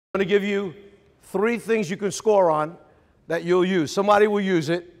I'm going to give you 3 things you can score on that you'll use. Somebody will use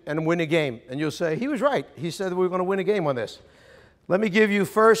it and win a game. And you'll say, he was right. He said we were going to win a game on this. Let me give you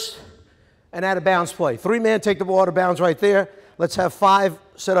first an out-of-bounds play. 3-man, take the ball out of bounds right there. Let's have 5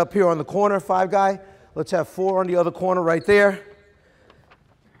 set up here on the corner, 5 guy. Let's have 4 on the other corner right there.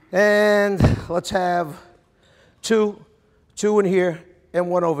 And let's have 2 in here, and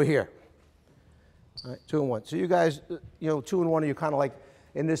 1 over here. All right, 2 and 1. So you guys, 2 and 1, you're kind of like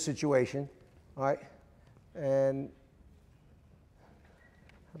in this situation. All right, and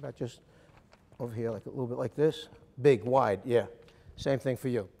how about just over here, like a little bit like this? Big, wide, yeah. Same thing for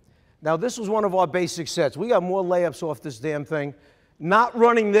you. Now, this was one of our basic sets. We got more layups off this damn thing. Not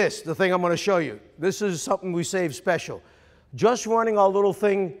running this, the thing I'm going to show you. This is something we saved special. Just running our little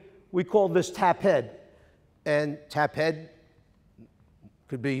thing, we call this tap head. And tap head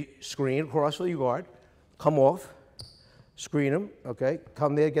could be screen across for your guard, come off, screen him, okay,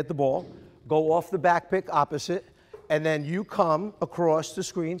 come there, get the ball, go off the back pick opposite, and then you come across the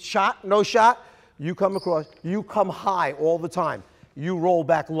screen, shot, no shot, you come across, you come high all the time. You roll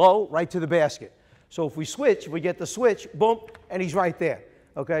back low, right to the basket. So if we switch, we get the switch, boom, and he's right there,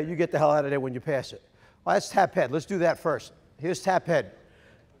 okay? You get the hell out of there when you pass it. Well, that's tap head. Let's do that first. Here's tap head.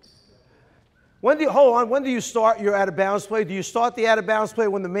 When do you start your out-of-bounds play? Do you start the out-of-bounds play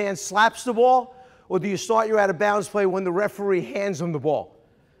when the man slaps the ball, or do you start your out-of-bounds play when the referee hands him the ball?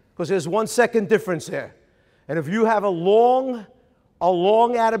 Because there's 1 second difference there. And if you have a long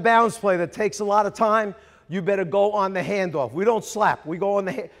out-of-bounds play that takes a lot of time, you better go on the handoff. We don't slap. We go on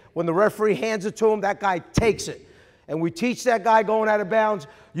the when the referee hands it to him, that guy takes it. And we teach that guy going out of bounds,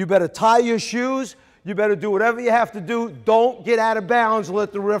 you better tie your shoes. You better do whatever you have to do. Don't get out of bounds.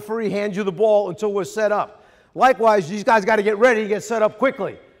 Let the referee hand you the ball until we're set up. Likewise, these guys got to get ready to get set up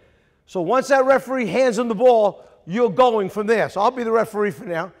quickly. So once that referee hands them the ball, you're going from there. So I'll be the referee for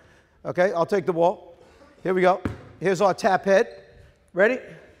now. Okay, I'll take the ball. Here we go. Here's our tap head. Ready?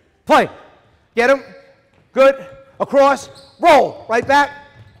 Play. Get him. Good. Across. Roll. Right back.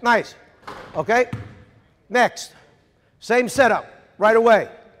 Nice. Okay. Next. Same setup. Right away.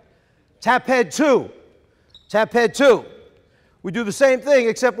 Tap head 2. Tap head 2. We do the same thing,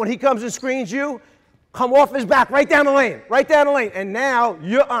 except when he comes and screens you, come off his back, right down the lane, right down the lane. And now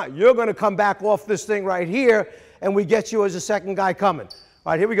you're going to come back off this thing right here, and we get you as a second guy coming.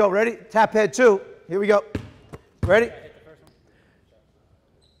 All right, here we go. Ready? Tap head 2. Here we go. Ready?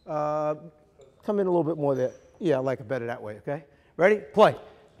 Come in a little bit more there. Yeah, I like it better that way, okay? Ready? Play.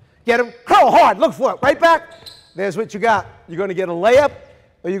 Get him. Curl hard. Look for it. Right back. There's what you got. You're going to get a layup,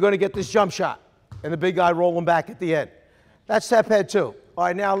 or you're going to get this jump shot, and the big guy rolling back at the end. That's tap head 2. All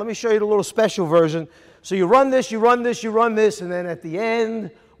right, now let me show you the little special version. So you run this, you run this, you run this, and then at the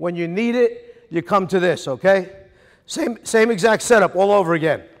end, when you need it, you come to this, okay? Same exact setup all over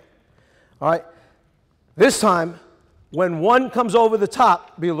again. All right? This time, when one comes over the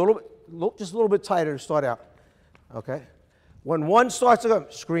top, be just a little bit tighter to start out, okay? When one starts to go,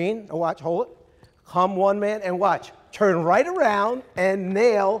 screen, watch, hold it, come one man, and watch. Turn right around and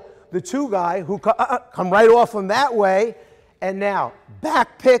nail the 2 guy who come right off him that way. And now,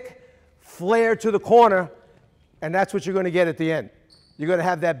 back pick, flare to the corner, and that's what you're going to get at the end. You're going to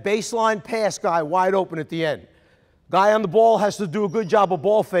have that baseline pass guy wide open at the end. Guy on the ball has to do a good job of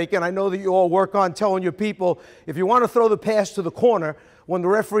ball fake, and I know that you all work on telling your people, if you want to throw the pass to the corner, when the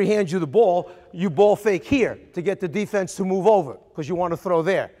referee hands you the ball, you ball fake here to get the defense to move over, because you want to throw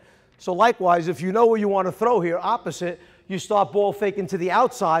there. So likewise, if you know where you want to throw here, opposite, you start ball faking to the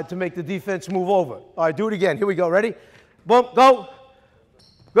outside to make the defense move over. All right, do it again. Here we go. Ready? Boom, go.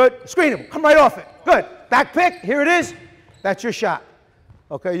 Good. Screen him. Come right off it. Good. Back pick. Here it is. That's your shot.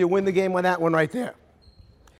 Okay, you win the game on that one right there.